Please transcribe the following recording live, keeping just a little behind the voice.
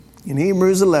In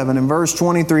Hebrews 11, in verse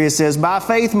 23, it says, "By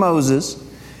faith Moses,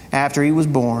 after he was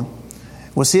born,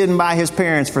 was hidden by his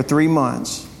parents for 3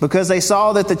 months, because they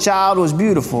saw that the child was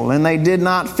beautiful, and they did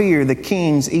not fear the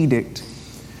king's edict.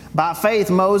 By faith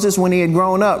Moses, when he had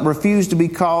grown up, refused to be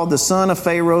called the son of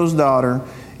Pharaoh's daughter,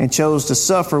 and chose to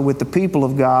suffer with the people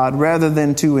of God rather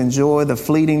than to enjoy the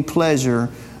fleeting pleasure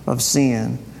of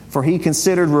sin. For he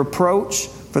considered reproach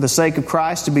for the sake of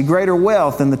Christ to be greater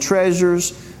wealth than the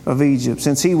treasures of Egypt,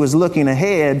 since he was looking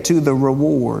ahead to the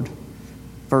reward."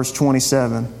 Verse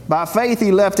 27, "By faith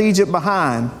he left Egypt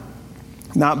behind,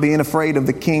 not being afraid of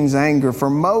the king's anger. For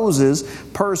Moses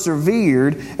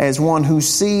persevered as one who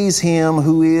sees him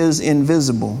who is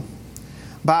invisible.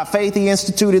 By faith he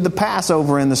instituted the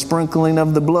Passover and the sprinkling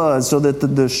of the blood, so that the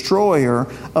destroyer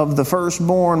of the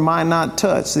firstborn might not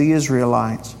touch the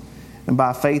Israelites. And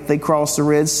by faith they crossed the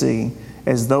Red Sea,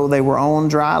 as though they were on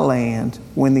dry land.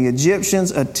 When the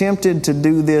Egyptians attempted to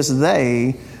do this,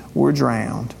 they were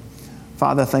drowned."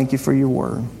 Father, thank you for your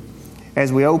word.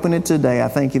 As we open it today, I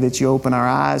thank you that you open our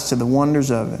eyes to the wonders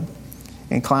of it.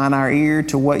 Incline our ear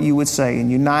to what you would say,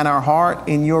 and unite our heart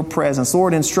in your presence.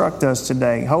 Lord, instruct us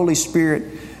today. Holy Spirit,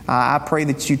 I pray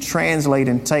that you translate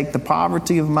and take the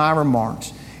poverty of my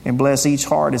remarks and bless each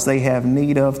heart as they have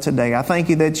need of today. I thank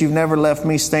you that you've never left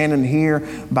me standing here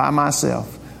by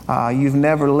myself. You've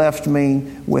never left me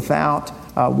without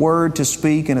a word to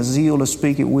speak and a zeal to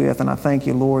speak it with. And I thank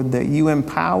you, Lord, that you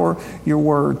empower your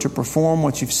word to perform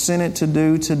what you've sent it to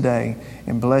do today.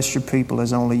 And bless your people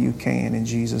as only you can. In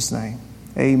Jesus' name,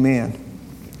 amen.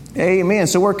 Amen.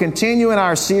 So we're continuing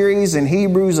our series in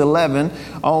Hebrews 11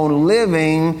 on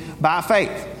living by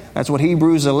faith. That's what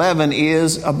Hebrews 11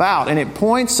 is about. And it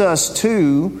points us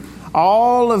to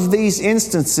all of these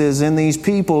instances in these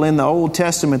people in the Old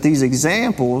Testament, these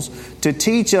examples, to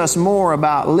teach us more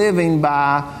about living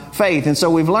by faith. And so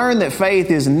we've learned that faith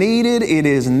is needed, it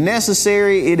is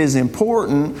necessary, it is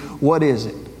important. What is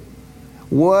it?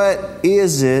 What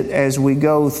is it as we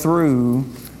go through?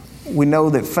 We know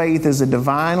that faith is a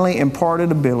divinely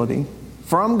imparted ability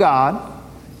from God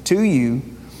to you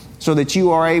so that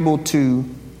you are able to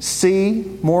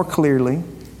see more clearly,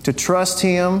 to trust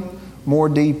Him more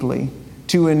deeply,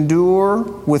 to endure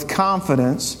with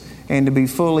confidence, and to be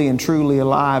fully and truly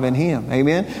alive in Him.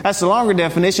 Amen? That's the longer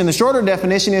definition. The shorter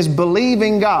definition is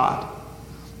believing God.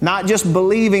 Not just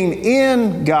believing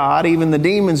in God, even the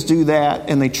demons do that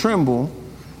and they tremble,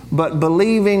 but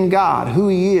believing God, who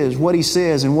He is, what He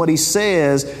says, and what He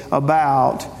says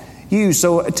about you.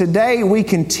 So today we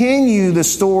continue the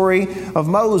story of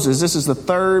Moses. This is the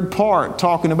third part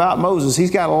talking about Moses. He's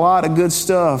got a lot of good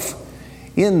stuff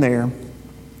in there.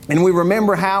 And we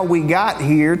remember how we got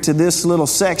here to this little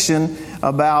section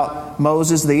about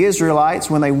Moses, the Israelites,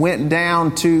 when they went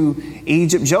down to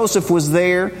Egypt. Joseph was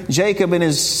there. Jacob and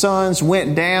his sons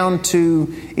went down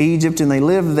to Egypt, and they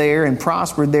lived there and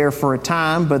prospered there for a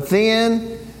time. But then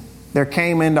there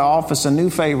came into office a new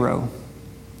Pharaoh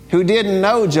who didn't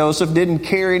know Joseph, didn't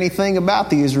care anything about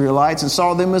the Israelites, and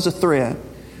saw them as a threat,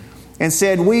 and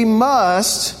said, "We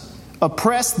must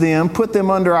oppress them, put them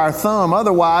under our thumb.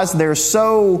 Otherwise, they're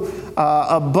so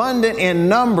abundant in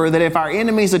number that if our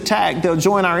enemies attack, they'll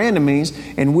join our enemies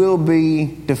and we'll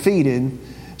be defeated."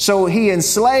 So he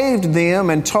enslaved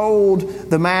them and told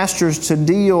the masters to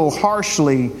deal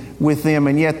harshly with them,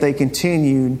 and yet they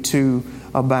continued to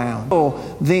abound.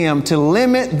 Them to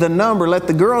limit the number, let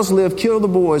the girls live, kill the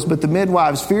boys. But the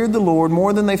midwives feared the Lord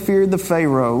more than they feared the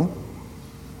Pharaoh,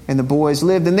 and the boys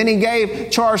lived. And then he gave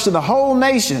charge to the whole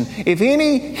nation. If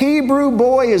any Hebrew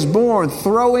boy is born,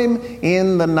 throw him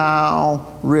in the Nile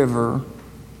River,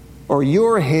 or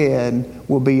your head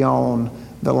will be on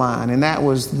the line. And that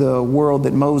was the world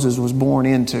that Moses was born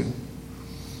into.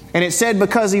 And it said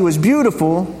because he was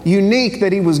beautiful, unique,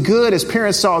 that he was good. His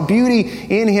parents saw beauty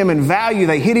in him and value.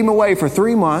 They hid him away for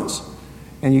 3 months.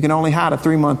 And you can only hide a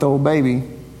 3-month-old baby,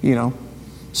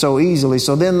 so easily.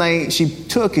 So then she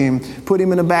took him, put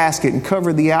him in a basket, and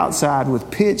covered the outside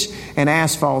with pitch and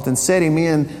asphalt, and set him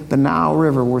in the Nile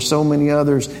River where so many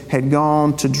others had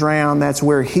gone to drown. That's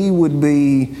where he would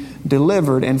be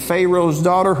delivered. And Pharaoh's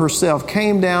daughter herself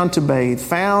came down to bathe,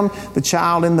 found the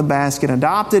child in the basket,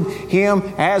 adopted him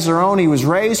as her own. He was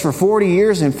raised for 40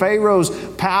 years in Pharaoh's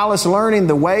palace, learning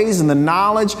the ways and the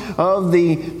knowledge of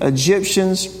the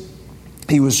Egyptians.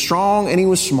 He was strong and he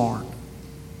was smart.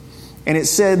 And it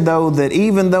said, though, that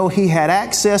even though he had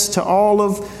access to all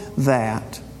of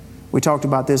that, we talked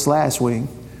about this last week,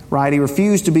 right? He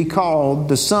refused to be called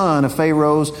the son of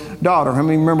Pharaoh's daughter. I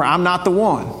mean, remember, I'm not the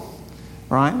one,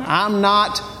 right? I'm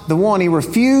not the one. He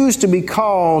refused to be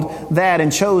called that and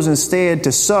chose instead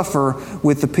to suffer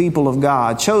with the people of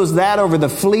God. Chose that over the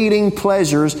fleeting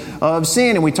pleasures of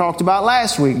sin. And we talked about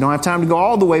last week. Don't have time to go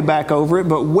all the way back over it,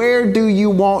 but where do you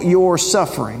want your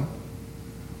suffering?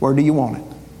 Where do you want it?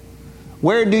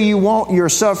 Where do you want your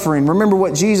suffering? Remember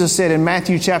what Jesus said in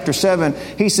Matthew chapter 7.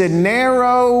 He said,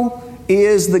 narrow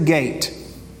is the gate,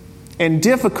 and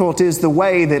difficult is the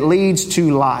way that leads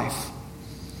to life.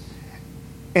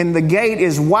 And the gate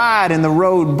is wide and the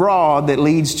road broad that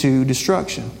leads to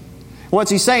destruction.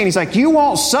 What's he saying? He's like, you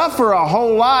won't suffer a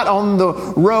whole lot on the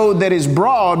road that is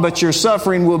broad, but your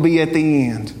suffering will be at the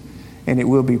end, and it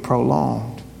will be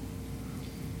prolonged.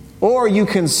 Or you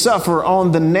can suffer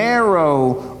on the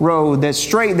narrow road that's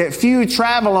straight, that few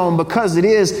travel on because it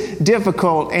is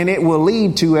difficult, and it will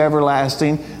lead to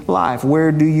everlasting life.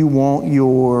 Where do you want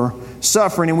your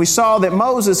suffering? And we saw that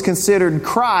Moses considered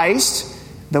Christ,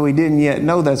 though he didn't yet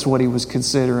know that's what he was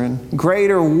considering,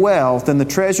 greater wealth than the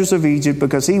treasures of Egypt,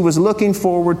 because he was looking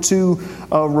forward to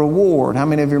a reward. How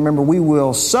many of you remember we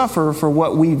will suffer for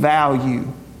what we value?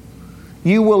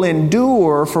 You will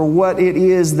endure for what it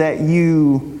is that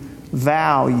you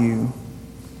value.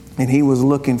 And he was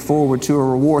looking forward to a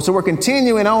reward. So we're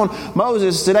continuing on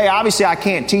Moses today. Obviously, I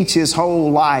can't teach his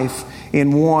whole life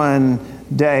in one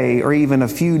day or even a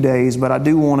few days, but I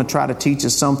do want to try to teach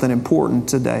us something important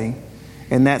today.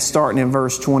 And that's starting in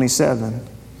verse 27.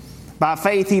 By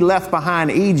faith he left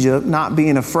behind Egypt, not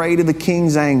being afraid of the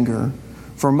king's anger.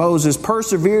 For Moses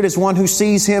persevered as one who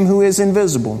sees him who is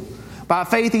invisible. By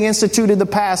faith he instituted the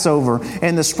Passover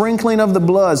and the sprinkling of the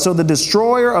blood, so the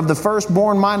destroyer of the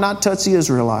firstborn might not touch the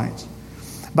Israelites.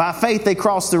 By faith they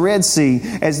crossed the Red Sea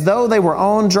as though they were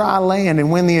on dry land,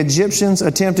 and when the Egyptians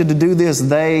attempted to do this,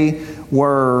 they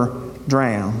were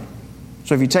drowned.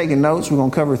 So if you're taking notes, we're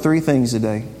going to cover three things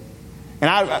today. And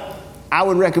I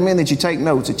would recommend that you take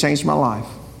notes. It changed my life.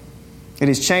 It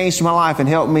has changed my life and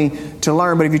helped me to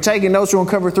learn. But if you're taking notes, we're going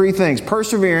to cover three things.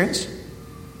 Perseverance,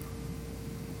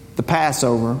 the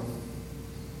Passover,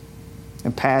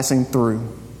 and passing through.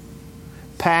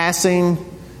 Passing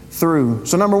through.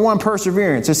 So number one,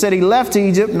 perseverance. It said he left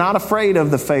Egypt, not afraid of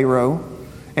the Pharaoh,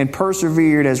 and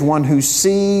persevered as one who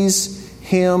sees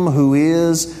him who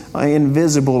is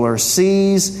invisible, or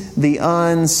sees the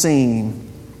unseen.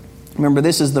 Remember,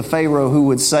 this is the Pharaoh who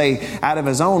would say out of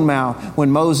his own mouth when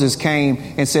Moses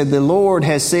came and said, the Lord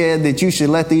has said that you should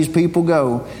let these people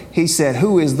go. He said,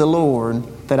 who is the Lord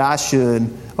that I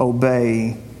should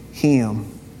obey him?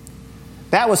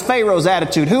 That was Pharaoh's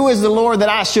attitude. Who is the Lord that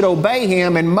I should obey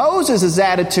him? And Moses'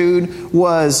 attitude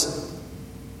was,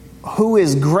 who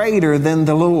is greater than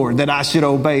the Lord that I should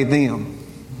obey them?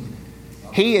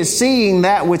 He is seeing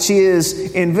that which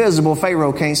is invisible.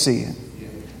 Pharaoh can't see it.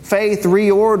 Faith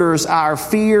reorders our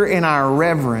fear and our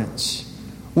reverence.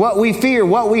 What we fear,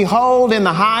 what we hold in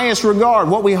the highest regard,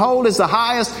 what we hold as the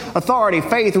highest authority,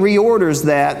 faith reorders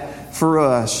that for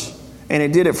us. And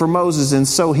it did it for Moses, and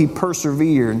so he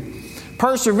persevered.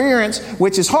 Perseverance,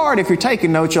 which is hard if you're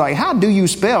taking notes, you're like, how do you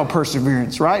spell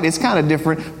perseverance, right? It's kind of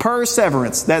different.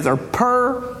 Perseverance, that's our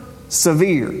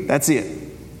persevere, that's it.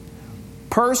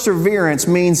 Perseverance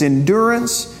means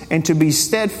endurance and to be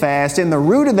steadfast. And the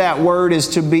root of that word is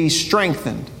to be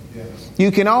strengthened. Yes.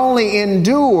 You can only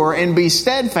endure and be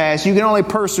steadfast. You can only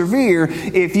persevere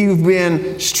if you've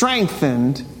been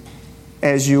strengthened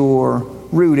as your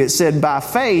root. It said, by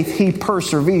faith he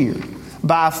persevered.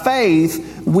 By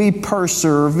faith we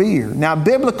persevere. Now,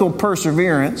 biblical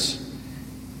perseverance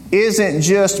isn't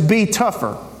just be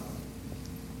tougher.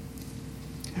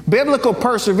 Biblical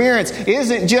perseverance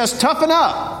isn't just toughen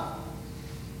up.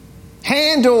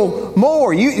 Handle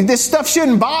more. This stuff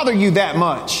shouldn't bother you that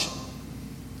much.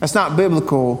 That's not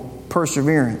biblical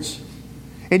perseverance.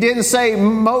 It didn't say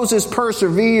Moses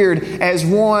persevered as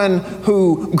one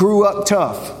who grew up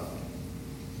tough.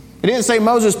 It didn't say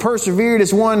Moses persevered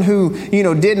as one who,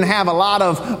 didn't have a lot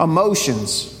of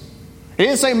emotions. It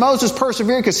didn't say Moses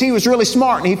persevered because he was really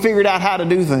smart and he figured out how to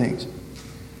do things.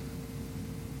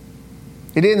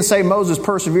 It didn't say Moses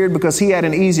persevered because he had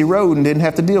an easy road and didn't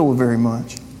have to deal with very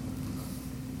much.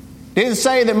 It didn't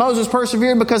say that Moses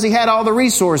persevered because he had all the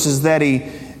resources that he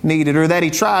needed, or that he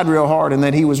tried real hard and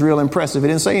that he was real impressive. It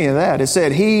didn't say any of that. It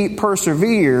said he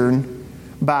persevered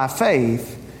by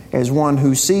faith as one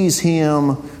who sees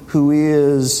him who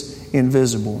is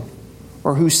invisible,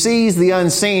 or who sees the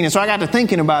unseen. And so I got to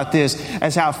thinking about this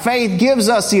as how faith gives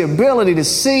us the ability to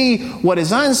see what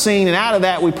is unseen, and out of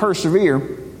that we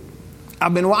persevere.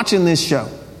 I've been watching this show.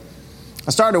 I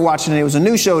started watching it. It was a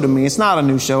new show to me. It's not a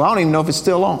new show. I don't even know if it's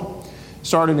still on. It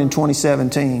started in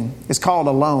 2017. It's called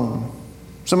Alone.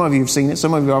 Some of you have seen it.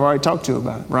 Some of you I've already talked to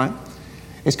about it, right?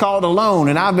 It's called Alone,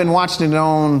 and I've been watching it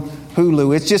on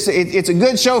Hulu. It's a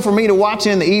good show for me to watch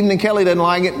in the evening. Kelly doesn't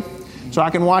like it, so I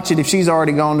can watch it if she's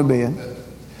already gone to bed.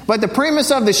 But the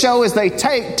premise of the show is they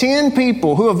take 10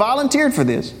 people who have volunteered for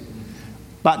this,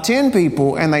 about 10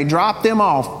 people, and they drop them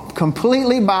off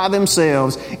completely by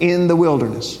themselves in the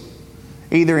wilderness.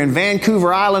 Either in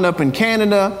Vancouver Island up in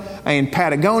Canada, in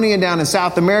Patagonia down in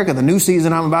South America. The new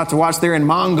season I'm about to watch, they're in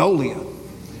Mongolia.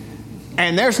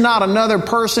 And there's not another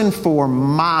person for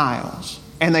miles.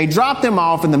 And they drop them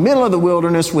off in the middle of the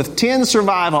wilderness with 10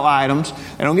 survival items.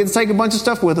 They don't get to take a bunch of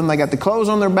stuff with them. They got the clothes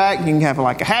on their back. You can have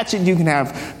like a hatchet. You can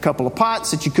have a couple of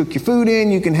pots that you cook your food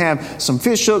in. You can have some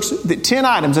fish hooks. 10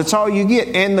 items, that's all you get.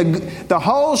 And the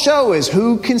whole show is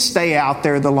who can stay out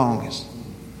there the longest.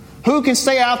 Who can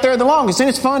stay out there the longest? And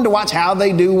it's fun to watch how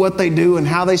they do what they do and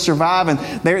how they survive. And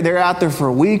they're out there for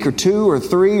a week or 2 or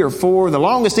 3 or 4. The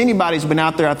longest anybody's been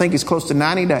out there, I think, is close to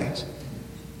 90 days.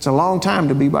 It's a long time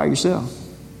to be by yourself.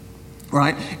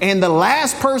 Right? And the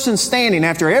last person standing,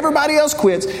 after everybody else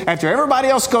quits, after everybody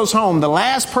else goes home, the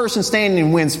last person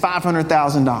standing wins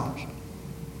 $500,000.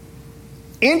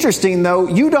 Interesting, though,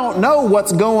 you don't know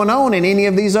what's going on in any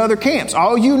of these other camps.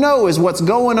 All you know is what's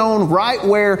going on right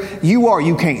where you are.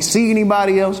 You can't see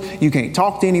anybody else. You can't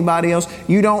talk to anybody else.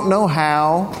 You don't know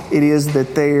how it is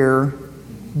that they're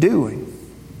doing.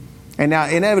 And now,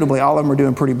 inevitably, all of them are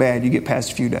doing pretty bad. You get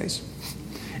past a few days.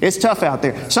 It's tough out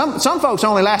there. Some folks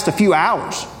only last a few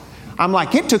hours. I'm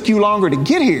like, it took you longer to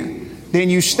get here than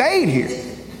you stayed here.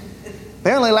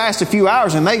 They only last a few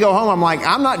hours and they go home. I'm like,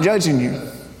 I'm not judging you.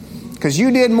 Because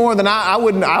you did more than I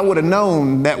would have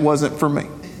known that wasn't for me.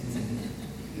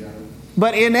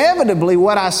 But inevitably,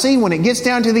 what I see when it gets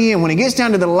down to the end, when it gets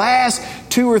down to the last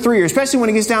 2 or 3, or especially when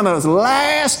it gets down to those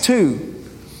last 2,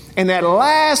 and that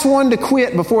last one to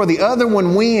quit before the other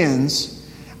one wins,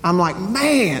 I'm like,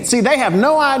 man, see, they have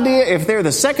no idea if they're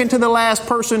the second to the last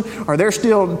person or there's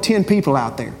still 10 people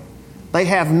out there. They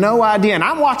have no idea. And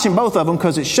I'm watching both of them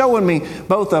because it's showing me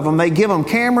both of them. They give them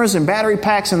cameras and battery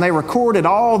packs and they record it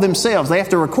all themselves. They have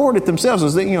to record it themselves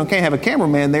because they can't have a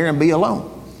cameraman there and be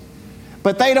alone.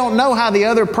 But they don't know how the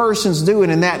other person's doing,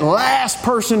 and that last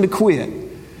person to quit.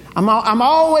 I'm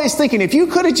always thinking, if you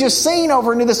could have just seen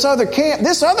over into this other camp,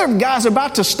 this other guy's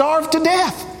about to starve to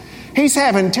death. He's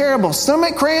having terrible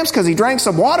stomach cramps because he drank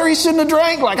some water he shouldn't have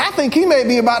drank. Like, I think he may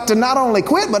be about to not only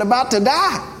quit, but about to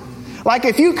die. Like,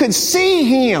 if you could see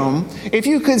him, if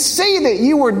you could see that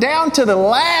you were down to the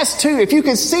last 2, if you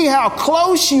could see how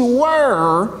close you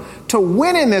were to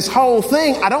winning this whole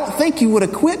thing, I don't think you would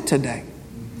have quit today.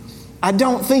 I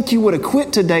don't think you would have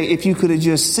quit today if you could have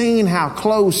just seen how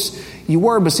close you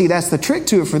were. But see, that's the trick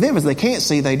to it for them, is they can't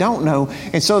see, they don't know.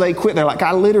 And so they quit. They're like,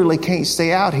 I literally can't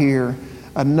stay out here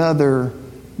another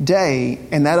day.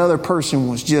 And that other person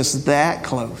was just that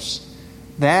close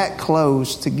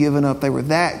to giving up. They were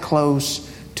that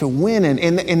close to winning.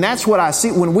 And that's what I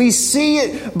see. When we see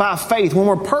it by faith, when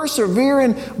we're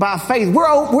persevering by faith,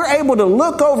 we're able to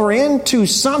look over into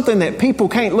something that people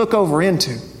can't look over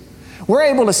into. We're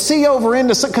able to see over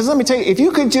into something. Because let me tell you, if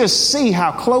you could just see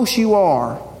how close you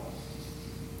are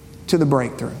to the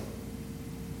breakthrough,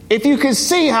 if you could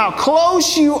see how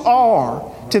close you are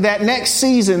to that next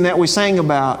season that we sang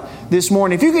about this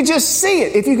morning, if you could just see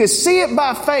it, if you could see it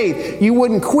by faith, you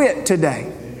wouldn't quit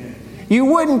today. You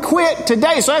wouldn't quit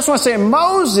today. So that's why I say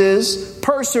Moses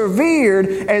persevered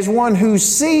as one who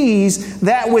sees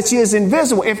that which is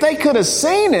invisible. If they could have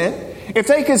seen it, if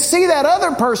they could see that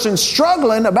other person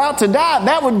struggling, about to die,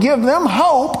 that would give them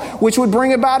hope, which would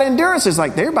bring about endurance. It's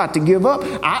like, they're about to give up.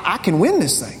 I can win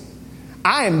this thing.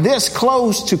 I am this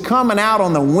close to coming out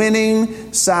on the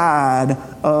winning side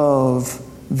of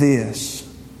this.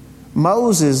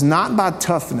 Moses, not by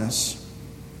toughness,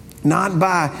 not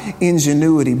by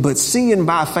ingenuity, but seeing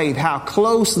by faith how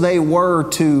close they were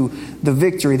to the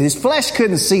victory. His flesh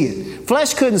couldn't see it.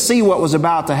 Flesh couldn't see what was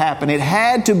about to happen. It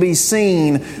had to be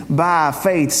seen by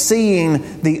faith,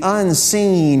 seeing the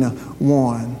unseen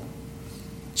one.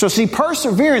 So see,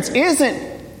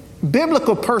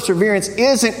 biblical perseverance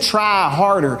isn't try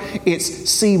harder. It's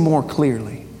see more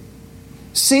clearly.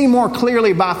 See more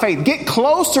clearly by faith. Get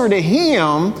closer to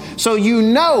Him so you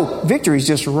know victory is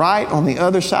just right on the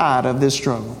other side of this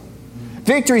struggle.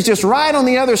 Victory is just right on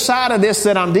the other side of this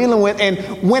that I'm dealing with.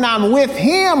 And when I'm with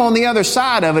Him on the other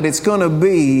side of it, it's going to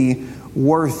be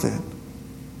worth it.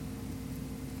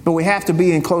 But we have to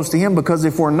be in close to Him, because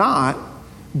if we're not,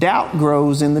 doubt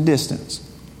grows in the distance.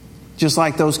 Just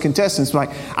like those contestants, like,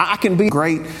 I can be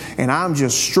great and I'm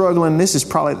just struggling.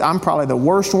 I'm probably the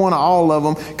worst one of all of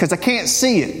them because I can't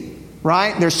see it,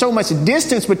 right? There's so much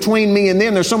distance between me and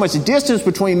them. There's so much distance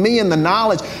between me and the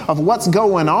knowledge of what's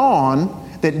going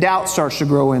on that doubt starts to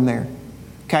grow in there.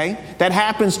 Okay? That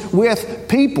happens with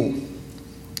people.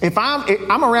 If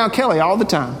I'm around Kelly all the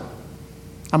time.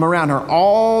 I'm around her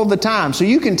all the time. So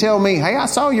you can tell me, hey, I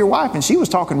saw your wife and she was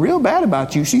talking real bad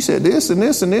about you. She said this and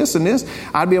this and this and this.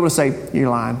 I'd be able to say, you're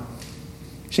lying.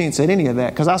 She ain't said any of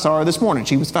that because I saw her this morning.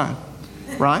 She was fine.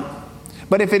 Right?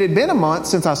 But if it had been a month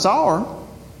since I saw her,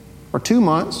 or 2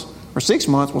 months, or 6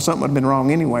 months, well, something would have been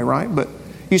wrong anyway, right? But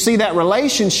you see, that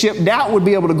relationship, doubt would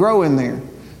be able to grow in there.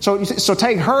 So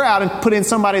take her out and put in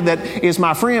somebody that is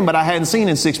my friend, but I hadn't seen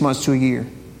in 6 months to a year.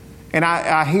 And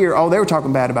I hear, oh, they were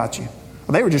talking bad about you.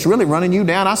 Well, they were just really running you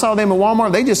down. I saw them at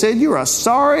Walmart. They just said, you're a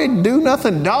sorry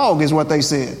do-nothing dog is what they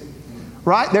said.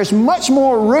 Right? There's much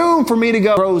more room for me to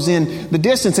go. Grows in the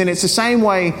distance, and it's the same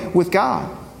way with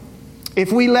God.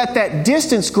 If we let that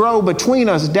distance grow between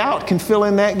us, doubt can fill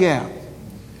in that gap.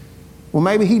 Well,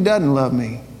 maybe He doesn't love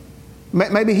me.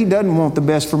 Maybe He doesn't want the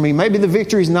best for me. Maybe the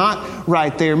victory's not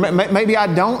right there. Maybe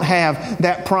I don't have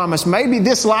that promise. Maybe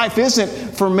this life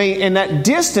isn't for me. And that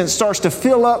distance starts to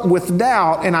fill up with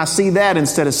doubt, and I see that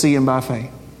instead of seeing by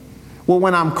faith. Well,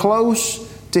 when I'm close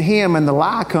to Him and the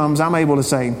lie comes, I'm able to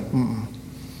say,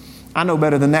 I know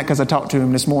better than that because I talked to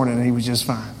Him this morning and He was just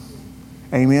fine.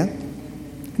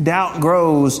 Amen? Doubt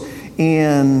grows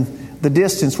in the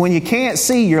distance. When you can't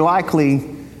see, you're likely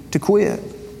to quit.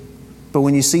 But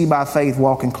when you see by faith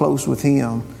walking close with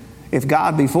Him, if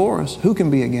God be for us, who can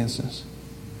be against us?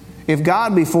 If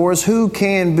God be for us, who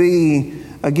can be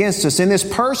against us? In this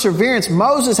perseverance,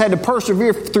 Moses had to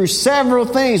persevere through several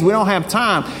things. We don't have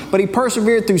time, but he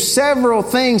persevered through several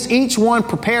things, each one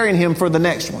preparing him for the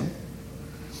next one.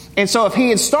 And so if he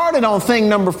had started on thing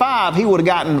number 5, he would have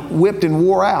gotten whipped and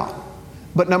wore out.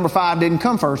 But number 5 didn't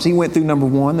come first. He went through number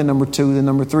 1, then number 2, then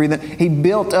number 3. Then he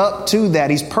built up to that.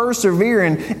 He's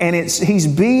persevering, and he's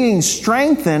being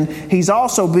strengthened. He's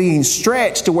also being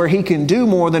stretched to where he can do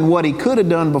more than what he could have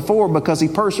done before, because he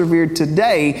persevered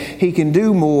today. He can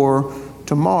do more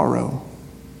tomorrow.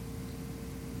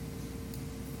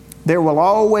 There will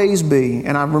always be,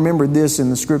 and I remembered this in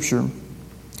the Scripture.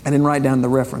 I didn't write down the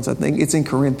reference. I think it's in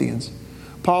Corinthians.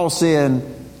 Paul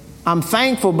said, I'm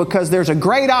thankful because there's a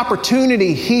great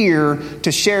opportunity here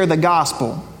to share the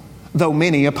gospel, though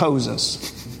many oppose us.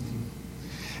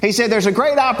 He said there's a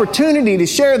great opportunity to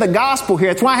share the gospel here.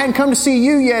 That's why I hadn't come to see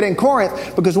you yet in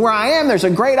Corinth, because where I am, there's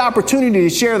a great opportunity to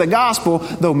share the gospel,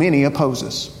 though many oppose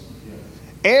us.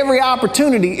 Every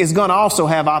opportunity is going to also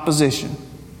have opposition.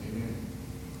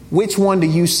 Which one do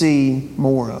you see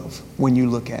more of when you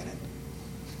look at it?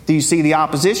 Do you see the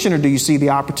opposition or do you see the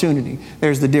opportunity?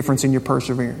 There's the difference in your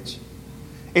perseverance.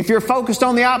 If you're focused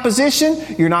on the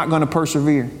opposition, you're not going to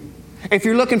persevere. If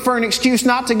you're looking for an excuse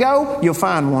not to go, you'll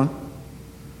find one.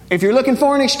 If you're looking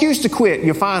for an excuse to quit,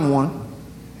 you'll find one.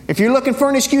 If you're looking for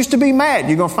an excuse to be mad,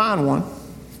 you're going to find one.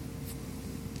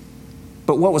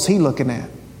 But what was he looking at?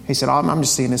 He said, I'm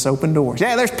just seeing this open door.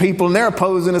 Yeah, there's people and they're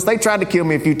opposing us. They tried to kill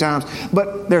me a few times,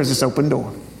 but there's this open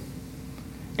door.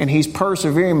 And he's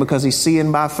persevering because he's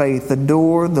seeing by faith the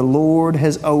door the Lord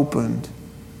has opened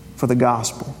for the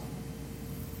gospel.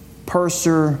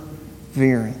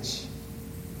 Perseverance.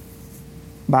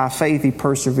 By faith he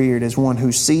persevered as one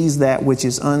who sees that which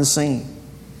is unseen.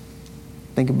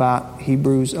 Think about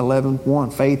Hebrews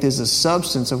 11:1. Faith is the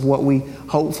substance of what we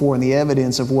hope for and the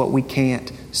evidence of what we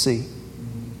can't see.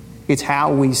 It's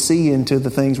how we see into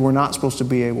the things we're not supposed to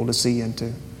be able to see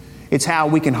into. It's how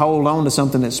we can hold on to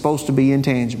something that's supposed to be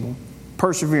intangible.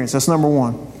 Perseverance, that's number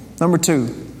 1. Number 2,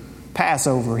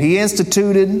 Passover. He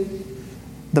instituted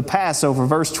the Passover,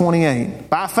 verse 28.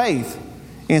 By faith,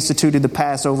 instituted the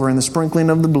Passover and the sprinkling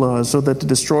of the blood so that the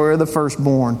destroyer of the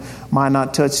firstborn might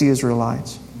not touch the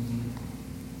Israelites.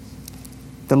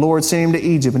 The Lord sent him to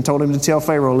Egypt and told him to tell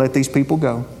Pharaoh, let these people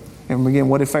go. And again,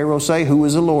 what did Pharaoh say? Who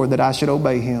is the Lord that I should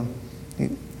obey him?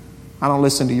 I don't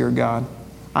listen to your God.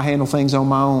 I handle things on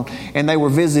my own. And they were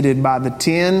visited by the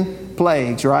 10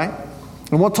 plagues, right?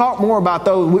 And we'll talk more about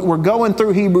those. We're going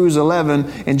through Hebrews 11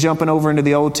 and jumping over into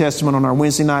the Old Testament on our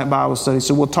Wednesday night Bible study.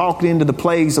 So we'll talk into the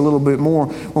plagues a little bit more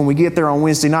when we get there on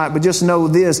Wednesday night. But just know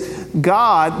this,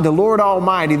 God, the Lord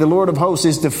Almighty, the Lord of hosts,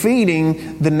 is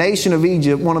defeating the nation of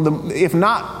Egypt, one of the, if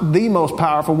not the most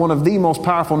powerful, one of the most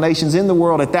powerful nations in the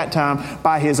world at that time,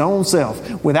 by his own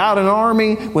self. Without an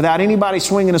army, without anybody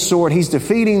swinging a sword, he's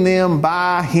defeating them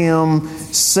by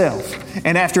himself.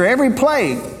 And after every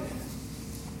plague,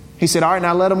 he said, all right,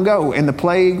 now let them go. And the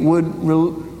plague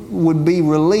would be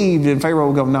relieved, and Pharaoh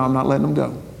would go, no, I'm not letting them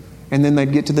go. And then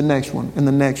they'd get to the next one, and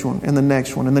the next one, and the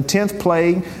next one. And the 10th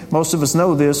plague, most of us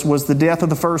know this, was the death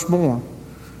of the firstborn.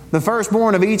 The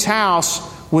firstborn of each house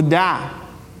would die.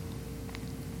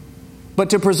 But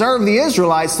to preserve the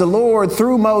Israelites, the Lord,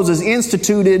 through Moses,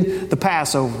 instituted the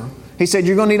Passover. He said,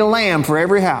 you're going to need a lamb for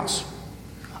every house.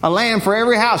 A lamb for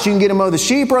every house. You can get them of the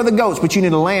sheep or the goats, but you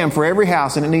need a lamb for every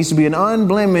house, and it needs to be an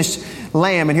unblemished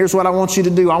lamb. And here's what I want you to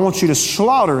do. I want you to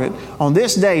slaughter it on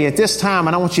this day at this time,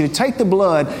 and I want you to take the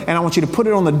blood and I want you to put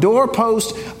it on the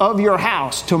doorpost of your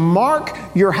house to mark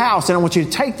your house. And I want you to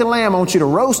take the lamb. I want you to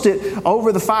roast it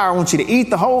over the fire. I want you to eat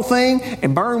the whole thing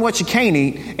and burn what you can't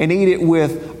eat and eat it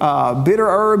with bitter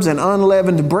herbs and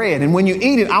unleavened bread. And when you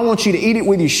eat it, I want you to eat it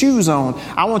with your shoes on.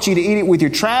 I want you to eat it with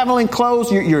your traveling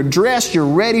clothes. You're dressed. You're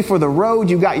ready for the road.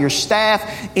 You got your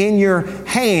staff in your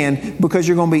hand because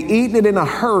you're going to be eating it in a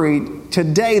hurry.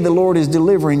 Today, the Lord is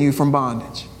delivering you from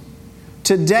bondage.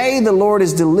 Today, the Lord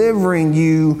is delivering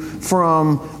you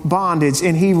from bondage.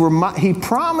 And He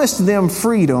promised them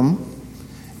freedom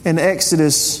in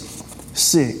Exodus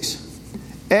 6.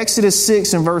 Exodus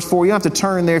 6 and verse 4. You don't have to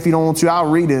turn there if you don't want to. I'll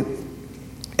read it.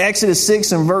 Exodus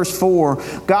 6 and verse 4.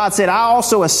 God said, I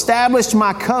also established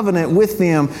my covenant with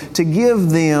them to give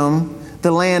them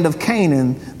the land of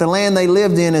Canaan, the land they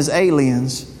lived in as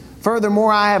aliens.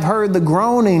 Furthermore, I have heard the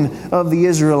groaning of the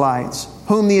Israelites,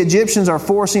 whom the Egyptians are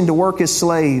forcing to work as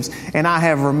slaves, and I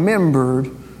have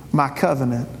remembered my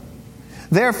covenant.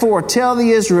 Therefore, tell the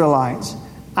Israelites,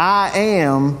 I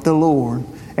am the Lord,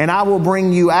 and I will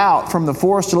bring you out from the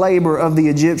forced labor of the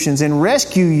Egyptians and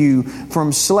rescue you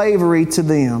from slavery to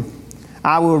them.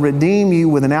 I will redeem you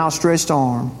with an outstretched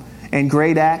arm and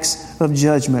great acts of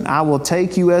judgment. I will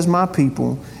take you as my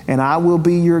people, and I will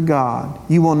be your God.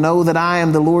 You will know that I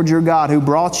am the Lord your God, who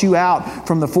brought you out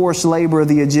from the forced labor of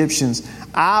the Egyptians.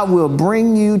 I will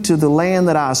bring you to the land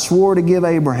that I swore to give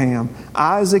Abraham,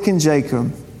 Isaac, and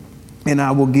Jacob, and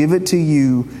I will give it to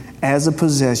you as a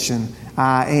possession.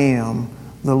 I am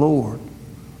the Lord.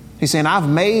 He's saying, I've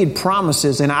made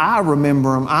promises and I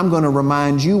remember them. I'm going to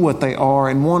remind you what they are.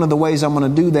 And one of the ways I'm going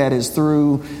to do that is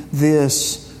through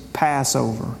this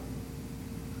Passover.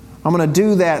 I'm going to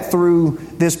do that through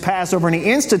this Passover. And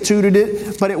He instituted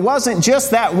it, but it wasn't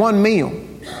just that one meal.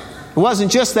 It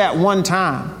wasn't just that one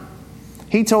time.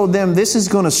 He told them this is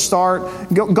going to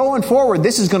start, going forward,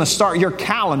 this is going to start your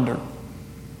calendar.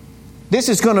 This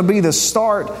is going to be the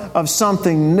start of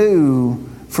something new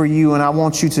for you, and I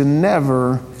want you to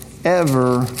never,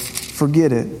 ever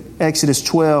forget it. Exodus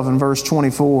 12 and verse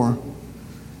 24.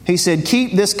 He said,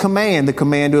 keep this command, the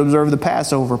command to observe the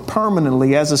Passover,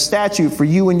 permanently as a statute for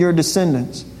you and your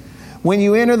descendants. When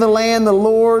you enter the land the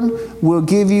Lord will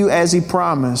give you as He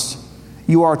promised,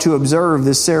 you are to observe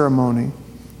this ceremony.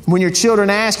 When your children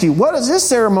ask you, what does this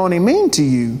ceremony mean to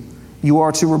you? You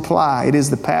are to reply, it is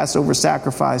the Passover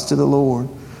sacrifice to the Lord.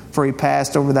 For He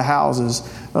passed over the houses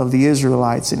of the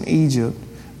Israelites in Egypt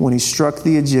when He struck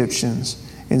the Egyptians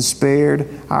and spared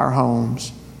our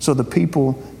homes. So the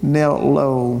people knelt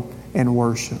low and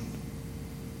worshiped.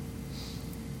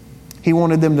 He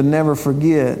wanted them to never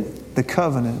forget the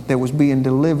covenant that was being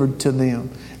delivered to them.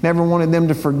 Never wanted them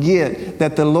to forget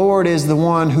that the Lord is the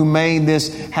one who made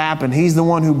this happen. He's the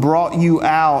one who brought you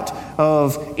out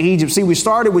of Egypt. See, we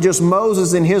started with just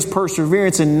Moses and his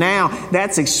perseverance, and now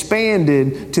that's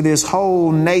expanded to this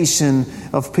whole nation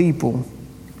of people.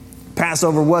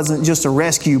 Passover wasn't just a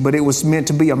rescue, but it was meant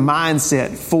to be a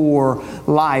mindset for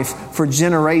life, for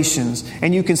generations.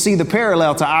 And you can see the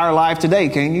parallel to our life today,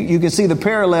 can't you? You can see the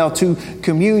parallel to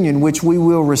communion, which we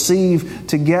will receive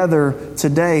together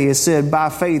today. It said, by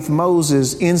faith,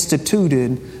 Moses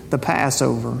instituted the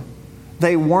Passover.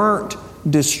 They weren't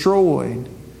destroyed.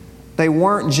 They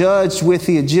weren't judged with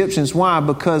the Egyptians. Why?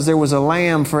 Because there was a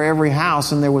lamb for every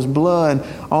house and there was blood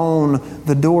on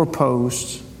the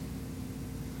doorposts.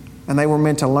 And they were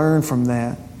meant to learn from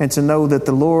that and to know that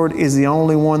the Lord is the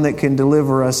only one that can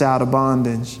deliver us out of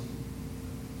bondage.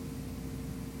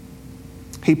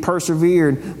 He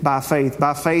persevered by faith.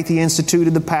 By faith, He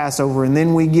instituted the Passover. And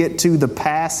then we get to the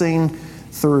passing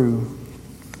through.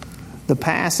 The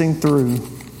passing through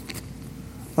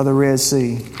of the Red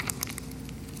Sea.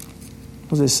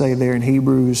 What does it say there in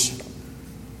Hebrews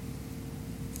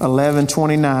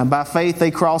 11:29? By faith,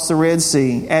 they crossed the Red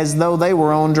Sea as though they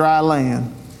were on dry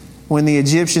land. When the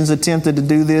Egyptians attempted to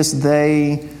do this,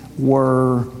 they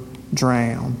were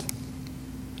drowned.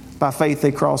 By faith,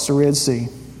 they crossed the Red Sea.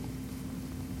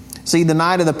 See, the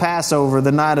night of the Passover,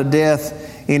 the night of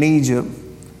death in Egypt,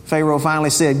 Pharaoh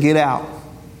finally said, get out.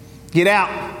 Get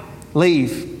out.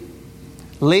 Leave.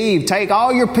 Leave. Take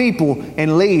all your people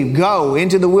and leave. Go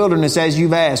into the wilderness as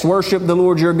you've asked. Worship the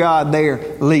Lord your God there.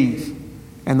 Leave.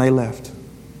 And they left.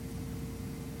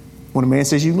 When a man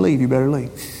says you can leave, you better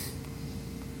leave.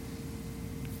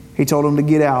 He told them to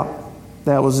get out.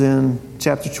 That was in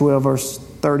chapter 12, verse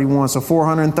 31. So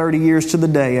 430 years to the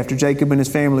day after Jacob and his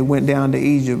family went down to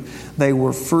Egypt, they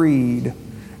were freed.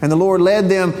 And the Lord led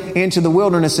them into the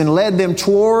wilderness and led them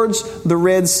towards the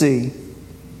Red Sea.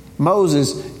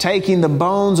 Moses taking the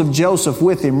bones of Joseph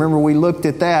with him. Remember, we looked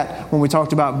at that when we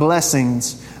talked about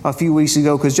blessings a few weeks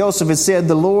ago, because Joseph had said,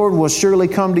 the Lord will surely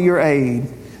come to your aid.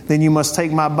 Then you must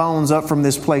take my bones up from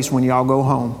this place when y'all go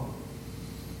home.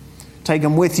 Take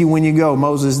them with you when you go.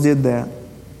 Moses did that.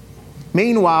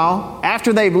 Meanwhile,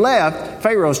 after they've left,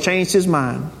 Pharaoh's changed his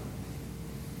mind.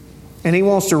 And he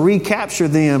wants to recapture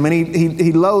them. And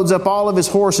he loads up all of his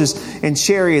horses and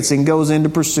chariots and goes into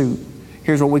pursuit.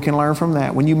 Here's what we can learn from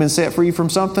that. When you've been set free from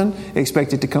something,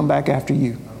 expect it to come back after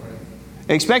you.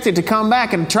 Expect it to come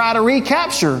back and try to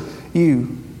recapture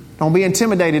you. Don't be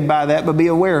intimidated by that, but be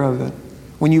aware of it.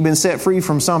 When you've been set free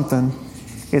from something,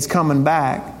 it's coming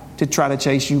back to try to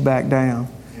chase you back down.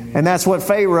 And that's what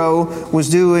Pharaoh was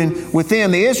doing with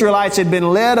them. The Israelites had been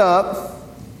led up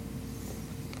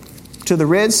to the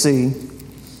Red Sea.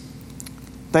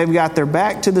 They've got their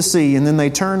back to the sea, and then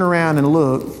they turn around and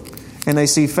look, and they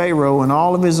see Pharaoh and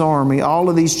all of his army, all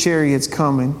of these chariots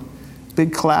coming,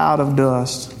 big cloud of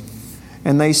dust.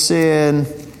 And they said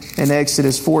in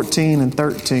Exodus 14 and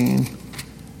 13,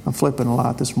 I'm flipping a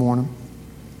lot this morning.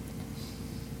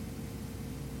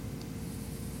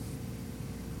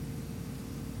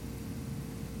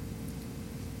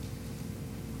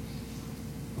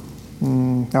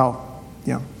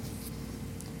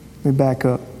 Let me back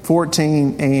up.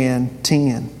 14 and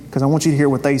 10, because I want you to hear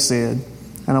what they said,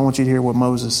 and I want you to hear what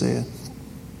Moses said.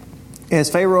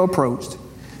 As Pharaoh approached,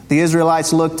 the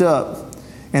Israelites looked up,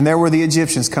 and there were the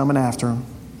Egyptians coming after him.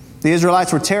 The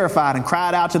Israelites were terrified and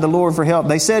cried out to the Lord for help.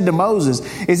 They said to Moses,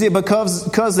 is it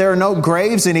because there are no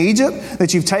graves in Egypt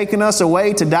that you've taken us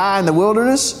away to die in the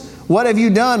wilderness? What have you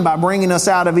done by bringing us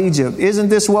out of Egypt? Isn't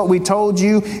this what we told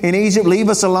you in Egypt? Leave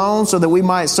us alone so that we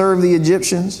might serve the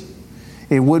Egyptians.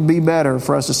 It would be better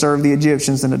for us to serve the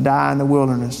Egyptians than to die in the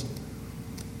wilderness.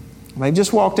 They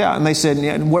just walked out and they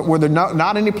said, were there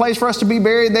not any place for us to be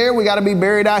buried there? We got to be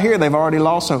buried out here. They've already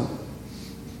lost hope.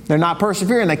 They're not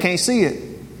persevering. They can't see it.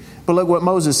 But look what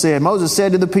Moses said. Moses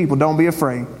said to the people, don't be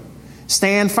afraid.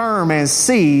 Stand firm and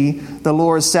see the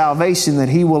Lord's salvation that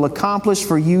He will accomplish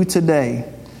for you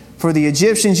today. For the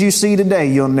Egyptians you see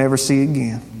today, you'll never see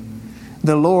again.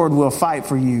 The Lord will fight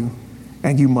for you,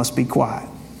 and you must be quiet.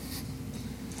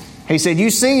 He said, you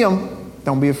see them,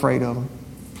 don't be afraid of them.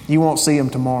 You won't see them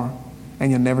tomorrow,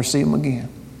 and you'll never see them again.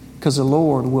 Because the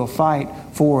Lord will fight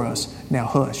for us. Now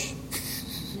hush.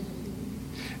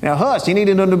 Now hush. He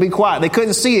needed them to be quiet. They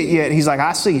couldn't see it yet. He's like,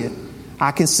 I see it.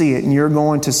 I can see it, and you're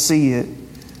going to see it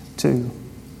too.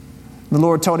 The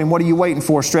Lord told him, what are you waiting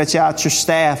for? Stretch out your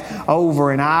staff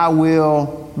over, and I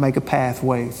will make a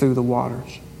pathway through the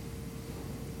waters.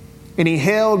 And He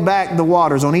held back the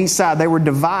waters on each side. They were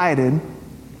divided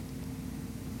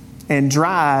and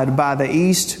dried by the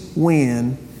east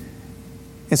wind.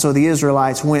 And so the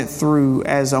Israelites went through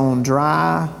as on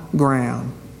dry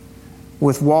ground,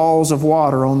 with walls of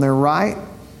water on their right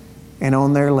and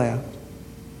on their left.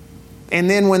 And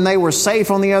then when they were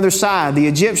safe on the other side, the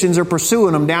Egyptians are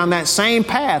pursuing them down that same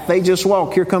path they just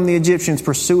walked. Here come the Egyptians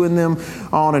pursuing them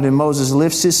on it. And Moses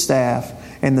lifts his staff,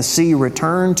 and the sea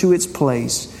returned to its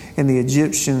place, and the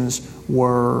Egyptians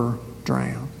were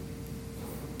drowned.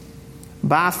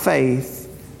 By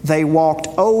faith, they walked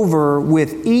over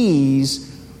with ease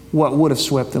what would have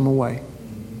swept them away.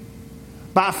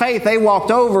 By faith, they walked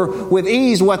over with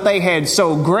ease what they had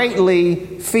so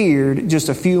greatly feared just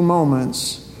a few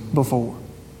moments before.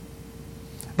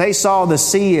 They saw the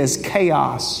sea as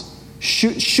chaos,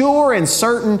 sure and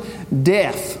certain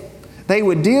death. They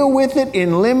would deal with it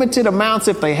in limited amounts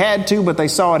if they had to, but they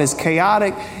saw it as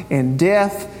chaotic and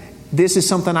death. This is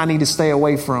something I need to stay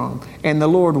away from. And the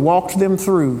Lord walked them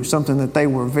through something that they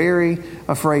were very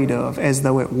afraid of, as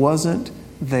though it wasn't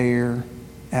there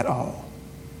at all.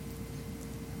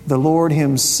 The Lord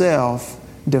Himself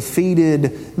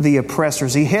defeated the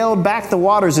oppressors. He held back the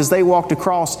waters as they walked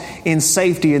across in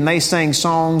safety, and they sang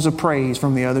songs of praise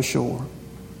from the other shore.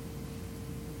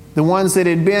 The ones that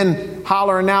had been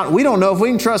hollering out, we don't know if we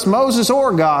can trust Moses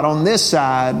or God on this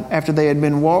side after they had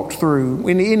been walked through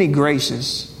any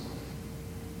graces.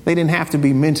 They didn't have to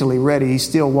be mentally ready. He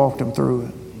still walked them through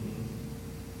it.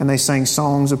 And they sang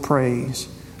songs of praise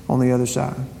on the other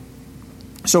side.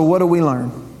 So what do we learn?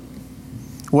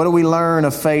 What do we learn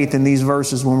of faith in these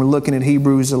verses when we're looking at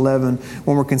Hebrews 11,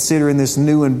 when we're considering this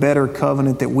new and better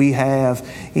covenant that we have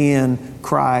in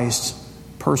Christ?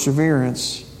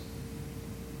 Perseverance.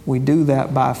 We do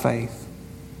that by faith,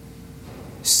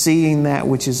 seeing that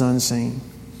which is unseen.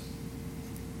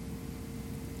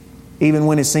 even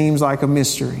when it seems like a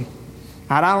mystery.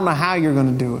 I don't know how you're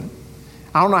going to do it.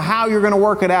 I don't know how you're going to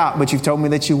work it out, but you've told me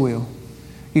that you will.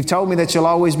 You've told me that you'll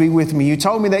always be with me. You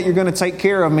told me that you're going to take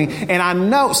care of me. And I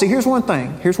know, see, here's one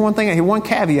thing. Here's one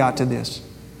caveat to this.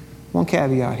 One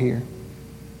caveat here.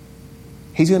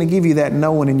 He's going to give you that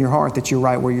knowing in your heart that you're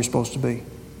right where you're supposed to be.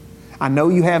 I know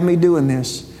you have me doing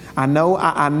this. I know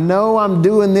I'm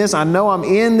doing this. I know I'm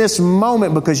in this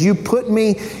moment because you put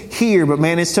me here. But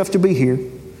man, it's tough to be here.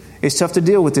 It's tough to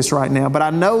deal with this right now. But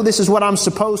I know this is what I'm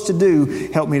supposed to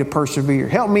do. Help me to persevere.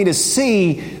 Help me to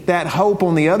see that hope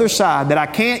on the other side that I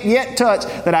can't yet touch,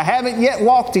 that I haven't yet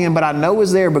walked in, but I know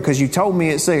is there because you told me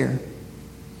it's there.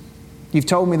 You've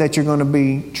told me that you're going to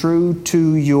be true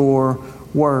to your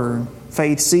word.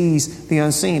 Faith sees the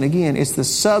unseen. Again, it's the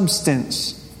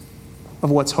substance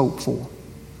of what's hoped for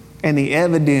and the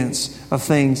evidence of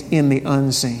things in the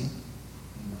unseen.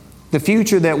 The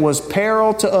future that was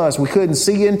peril to us, we couldn't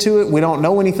see into it. We don't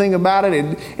know anything about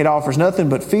it. It offers nothing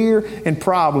but fear and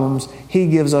problems. He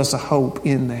gives us a hope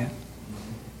in that.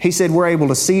 He said we're able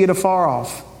to see it afar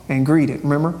off and greet it.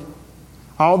 Remember?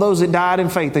 All those that died in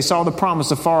faith, they saw the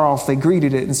promise afar off. They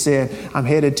greeted it and said, I'm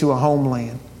headed to a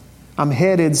homeland. I'm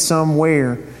headed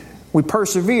somewhere. We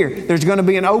persevere. There's going to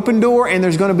be an open door and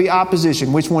there's going to be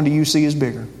opposition. Which one do you see is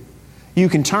bigger? You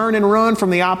can turn and run from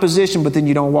the opposition, but then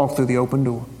you don't walk through the open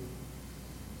door.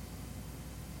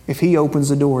 If He opens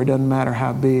the door, it doesn't matter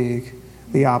how big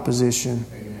the opposition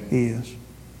is.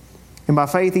 And by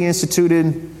faith, He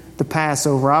instituted the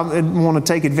Passover. I want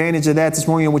to take advantage of that this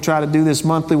morning. We try to do this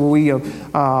monthly where we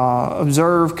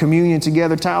observe communion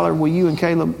together. Tyler, will you and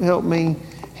Caleb help me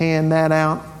hand that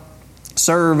out?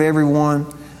 Serve everyone.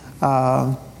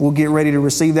 We'll get ready to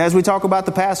receive that. As we talk about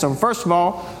the Passover, first of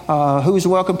all, who's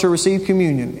welcome to receive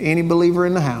communion? Any believer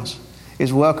in the house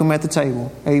is welcome at the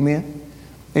table. Amen.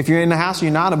 If you're in the house,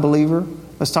 you're not a believer,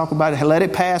 let's talk about it. Let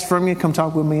it pass from you. Come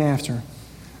talk with me after.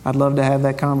 I'd love to have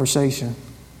that conversation.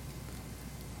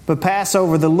 But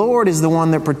Passover, the Lord is the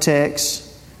one that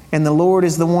protects, and the Lord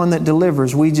is the one that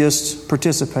delivers. We just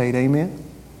participate. Amen.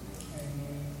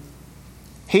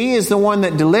 He is the one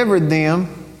that delivered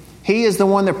them. He is the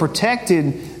one that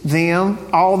protected them.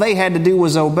 All they had to do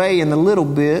was obey in the little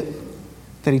bit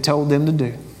that He told them to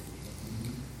do.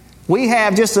 We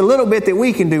have just a little bit that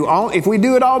we can do. If we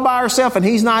do it all by ourselves and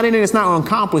He's not in it, it's not going to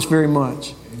accomplish very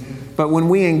much. But when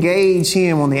we engage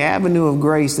Him on the avenue of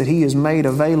grace that He has made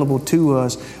available to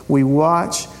us, we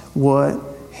watch what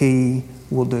He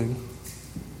will do.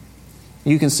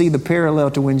 You can see the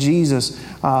parallel to when Jesus,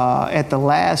 at the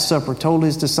Last Supper, told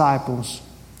His disciples,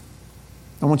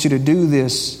 I want you to do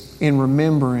this in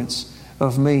remembrance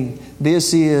of me.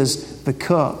 This is the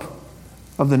cup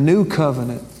of the new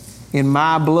covenant in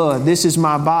my blood. This is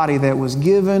my body that was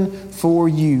given for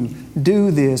you.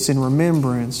 Do this in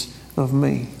remembrance of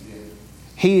me.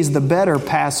 He is the better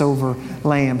Passover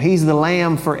lamb. He's the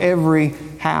lamb for every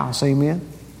house. Amen.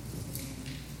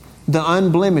 The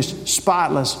unblemished,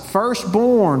 spotless,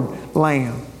 firstborn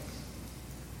lamb.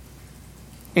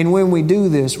 And when we do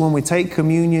this, when we take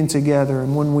communion together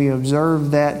and when we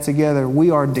observe that together,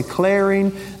 we are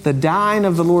declaring the dying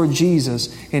of the Lord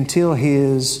Jesus until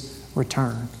His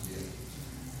return.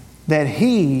 That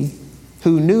He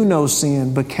who knew no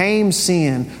sin became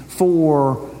sin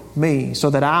for me so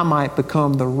that I might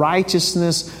become the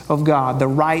righteousness of God, the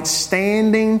right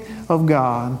standing of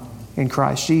God in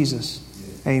Christ Jesus.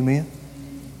 Amen.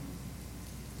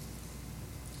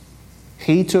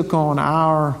 He took on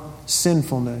our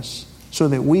sinfulness so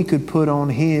that we could put on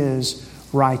His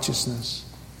righteousness.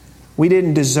 We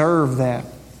didn't deserve that.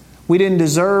 We didn't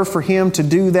deserve for Him to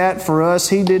do that for us.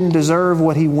 He didn't deserve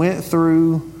what He went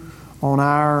through on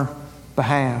our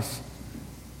behalf.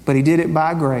 But He did it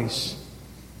by grace.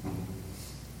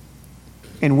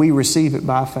 And we receive it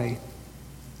by faith.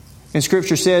 And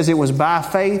Scripture says it was by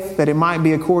faith that it might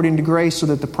be according to grace so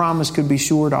that the promise could be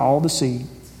sure to all the seed.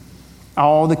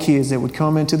 All the kids that would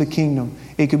come into the kingdom.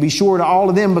 It could be sure to all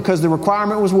of them because the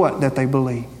requirement was what? That they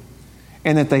believed.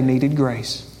 And that they needed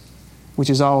grace. Which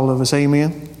is all of us.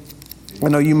 Amen. I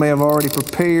know you may have already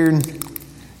prepared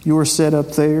your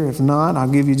setup there. If not, I'll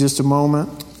give you just a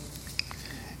moment.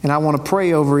 And I want to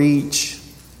pray over each.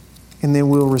 And then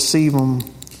we'll receive them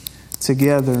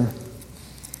together.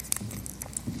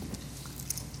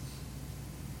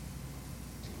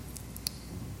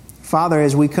 Father,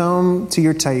 as we come to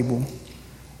your table,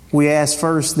 we ask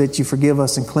first that you forgive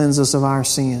us and cleanse us of our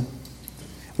sin.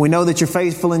 We know that you're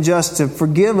faithful and just to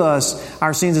forgive us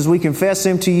our sins as we confess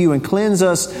them to you and cleanse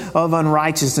us of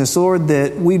unrighteousness. Lord,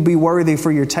 that we'd be worthy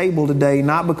for your table today,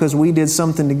 not because we did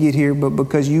something to get here, but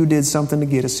because you did something to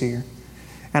get us here.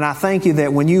 And I thank you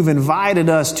that when you've invited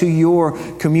us to your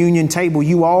communion table,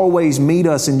 you always meet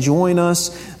us and join us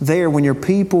there. When your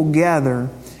people gather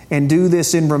and do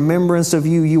this in remembrance of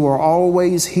you, you are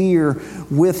always here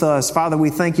with us. Father, we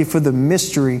thank you for the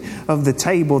mystery of the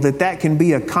table, that can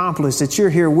be accomplished, that you're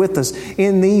here with us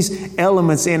in these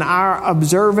elements, in our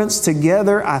observance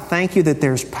together. I thank you that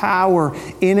there's power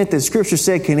in it that Scripture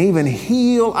said can even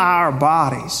heal our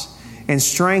bodies and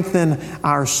strengthen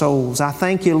our souls. I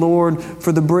thank you, Lord,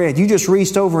 for the bread. You just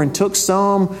reached over and took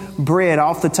some bread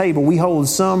off the table. We hold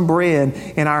some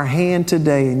bread in our hand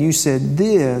today, and you said,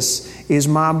 "This is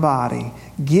my body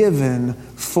given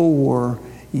for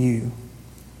you."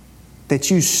 That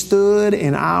you stood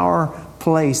in our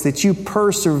place, that you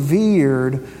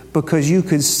persevered because you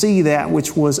could see that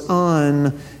which was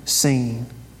unseen.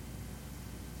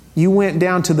 You went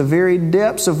down to the very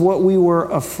depths of what we were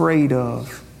afraid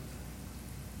of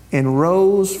and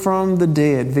rose from the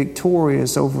dead,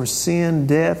 victorious over sin,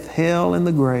 death, hell, and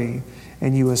the grave.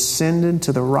 And you ascended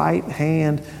to the right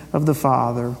hand of the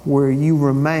Father, where you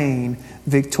remain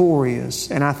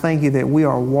victorious. And I thank you that we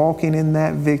are walking in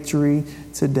that victory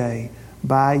today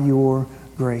by your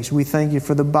grace. We thank you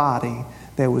for the body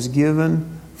that was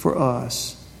given for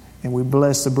us. And we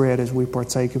bless the bread as we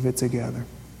partake of it together.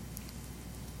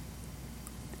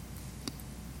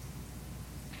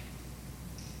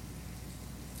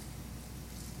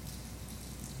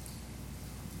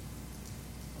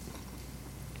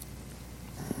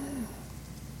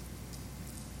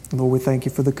 Lord, we thank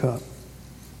you for the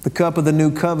cup of the new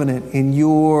covenant in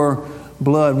your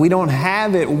blood. We don't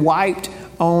have it wiped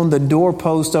on the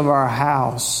doorpost of our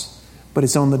house, but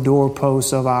it's on the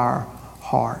doorpost of our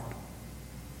heart.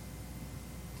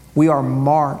 We are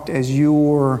marked as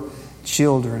your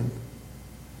children.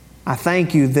 I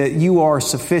thank you that you are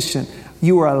sufficient.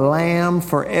 You are a lamb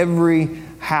for every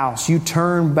house. You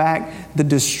turn back the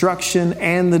destruction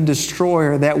and the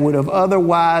destroyer that would have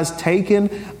otherwise taken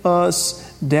us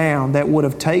down, that would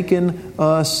have taken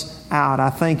us out. I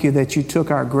thank you that you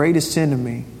took our greatest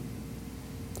enemy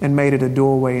and made it a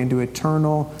doorway into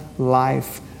eternal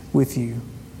life with you.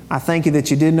 I thank you that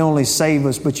you didn't only save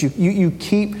us, but you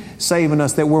keep saving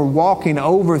us, that we're walking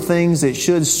over things that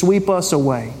should sweep us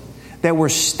away, that we're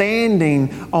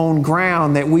standing on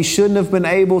ground that we shouldn't have been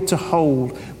able to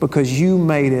hold because you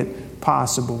made it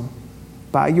possible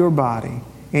by your body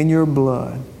and your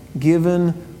blood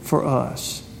given for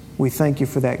us. We thank you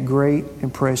for that great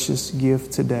and precious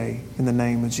gift today in the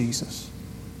name of Jesus.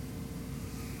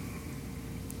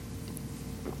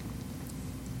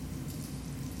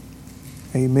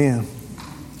 Amen.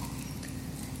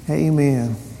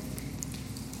 Amen.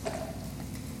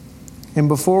 And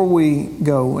before we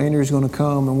go, Andrew's going to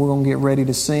come and we're going to get ready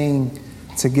to sing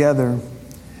together.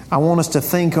 I want us to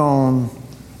think on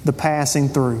the passing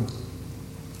through.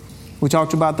 We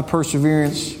talked about the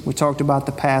perseverance. We talked about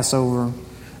the Passover.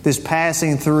 This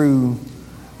passing through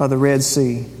of the Red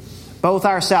Sea. Both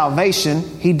our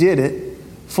salvation, He did it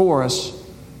for us,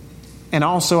 and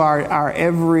also our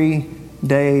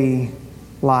everyday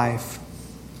life.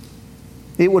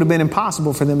 It would have been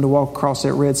impossible for them to walk across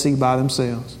that Red Sea by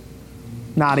themselves.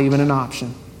 Not even an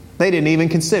option. They didn't even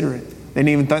consider it. They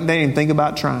didn't think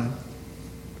about trying.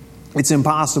 It's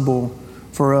impossible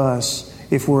for us,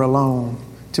 if we're alone,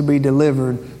 to be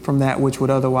delivered from that which would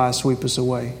otherwise sweep us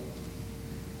away.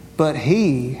 But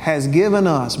He has given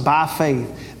us, by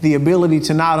faith, the ability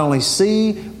to not only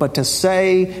see, but to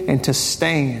say and to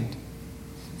stand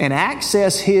and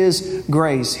access His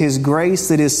grace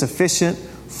that is sufficient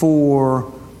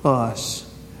for us.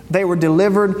 They were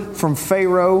delivered from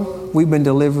Pharaoh. We've been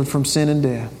delivered from sin and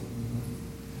death.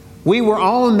 We were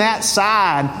on that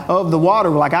side of the water,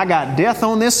 like I got death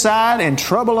on this side and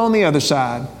trouble on the other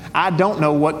side. I don't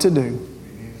know what to do.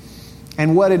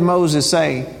 And what did Moses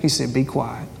say? He said, "Be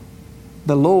quiet.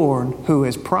 The Lord who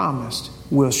has promised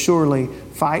will surely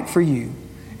fight for you."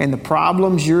 And the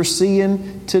problems you're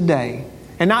seeing today,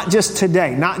 and not just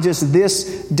today, not just this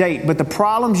date, but the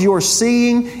problems you're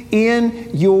seeing in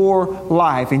your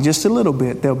life, in just a little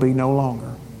bit, they'll be no longer.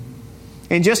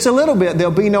 In just a little bit,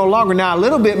 they'll be no longer. Now, a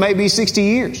little bit may be 60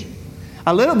 years.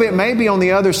 A little bit may be on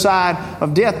the other side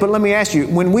of death. But let me ask you,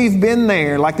 when we've been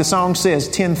there, like the song says,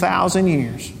 10,000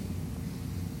 years.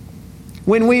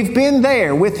 When we've been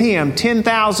there with Him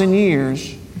 10,000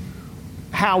 years,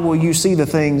 how will you see the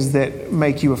things that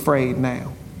make you afraid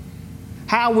now?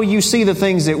 How will you see the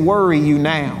things that worry you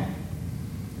now?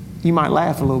 You might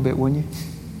laugh a little bit, wouldn't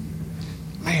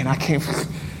you? Man, I can't,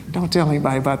 don't tell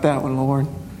anybody about that one, Lord.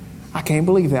 I can't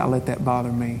believe that I let that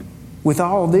bother me. With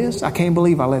all this, I can't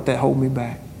believe I let that hold me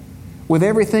back. With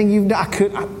everything you've done,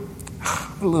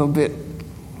 a little bit,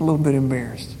 a little bit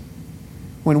embarrassed.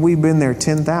 When we've been there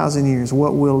 10,000 years,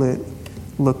 what will it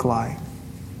look like?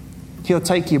 He'll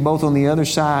take you both on the other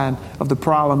side of the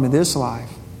problem in this life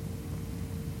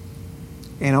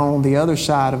and on the other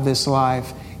side of this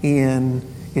life in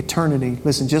eternity.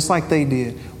 Listen, just like they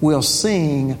did, we'll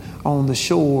sing on the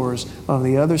shores of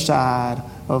the other side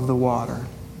of the water.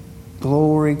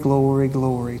 Glory, glory,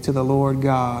 glory to the Lord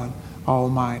God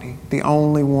Almighty, the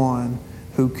only one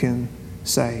who can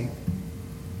save.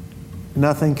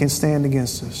 Nothing can stand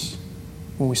against us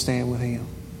when we stand with Him.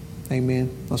 Amen.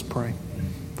 Let's pray.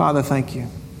 Father, thank you.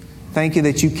 Thank you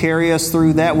that you carry us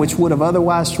through that which would have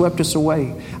otherwise swept us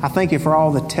away. I thank you for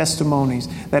all the testimonies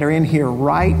that are in here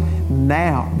right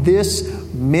now, this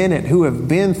minute, who have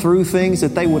been through things that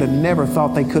they would have never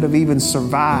thought they could have even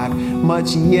survived,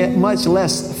 much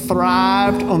less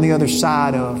thrived on the other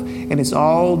side of. And it's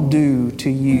all due to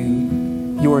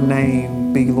you. Your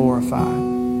name be glorified.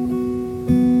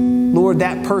 Lord,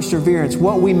 that perseverance,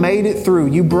 what we made it through,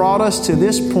 you brought us to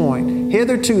this point.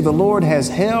 Hitherto, the Lord has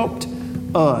helped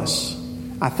us.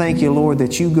 I thank you, Lord,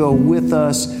 that you go with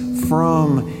us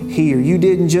from here. You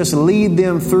didn't just lead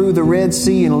them through the Red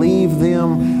Sea and leave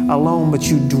them alone, but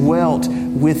you dwelt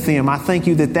with them. I thank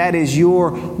you that that is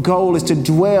your goal, is to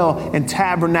dwell and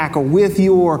tabernacle with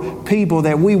your people,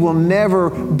 that we will never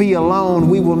be alone.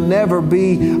 We will never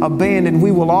be abandoned.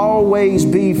 We will always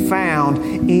be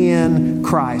found in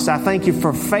Christ. I thank you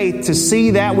for faith to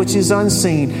see that which is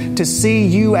unseen, to see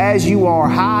you as you are,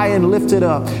 high and lifted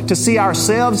up, to see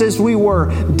ourselves as we were,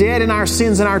 dead in our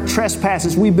sins and our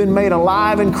trespasses. We've been made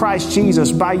alive in Christ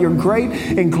Jesus by your great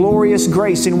and glorious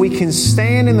grace, and we can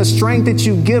stand in the strength that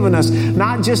you've given us,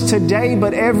 not just today,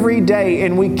 but every day.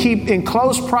 And we keep in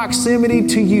close proximity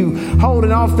to you,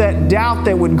 holding off that doubt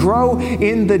that would grow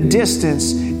in the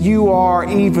distance. You are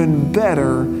even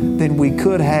better than we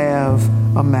could have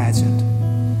imagined.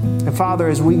 And Father,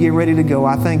 as we get ready to go,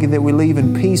 I thank you that we leave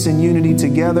in peace and unity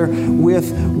together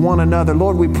with one another.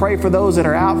 Lord, we pray for those that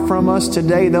are out from us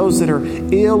today, those that are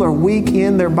ill or weak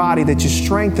in their body, that you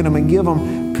strengthen them and give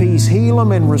them peace. Heal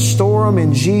them and restore them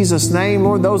in Jesus' name.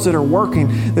 Lord, those that are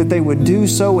working, that they would do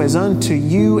so as unto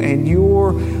you and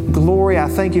your glory. I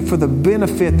thank you for the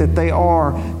benefit that they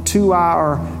are to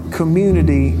our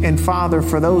community. And Father,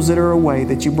 for those that are away,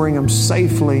 that you bring them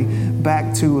safely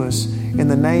back to us. In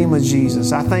the name of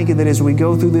Jesus, I thank you that as we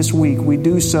go through this week, we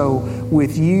do so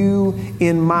with you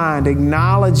in mind,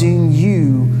 acknowledging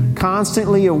you,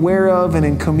 constantly aware of and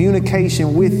in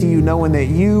communication with you, knowing that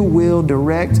you will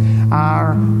direct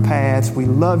our paths. We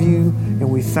love you and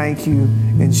we thank you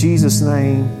in Jesus'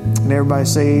 name. And everybody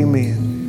say amen.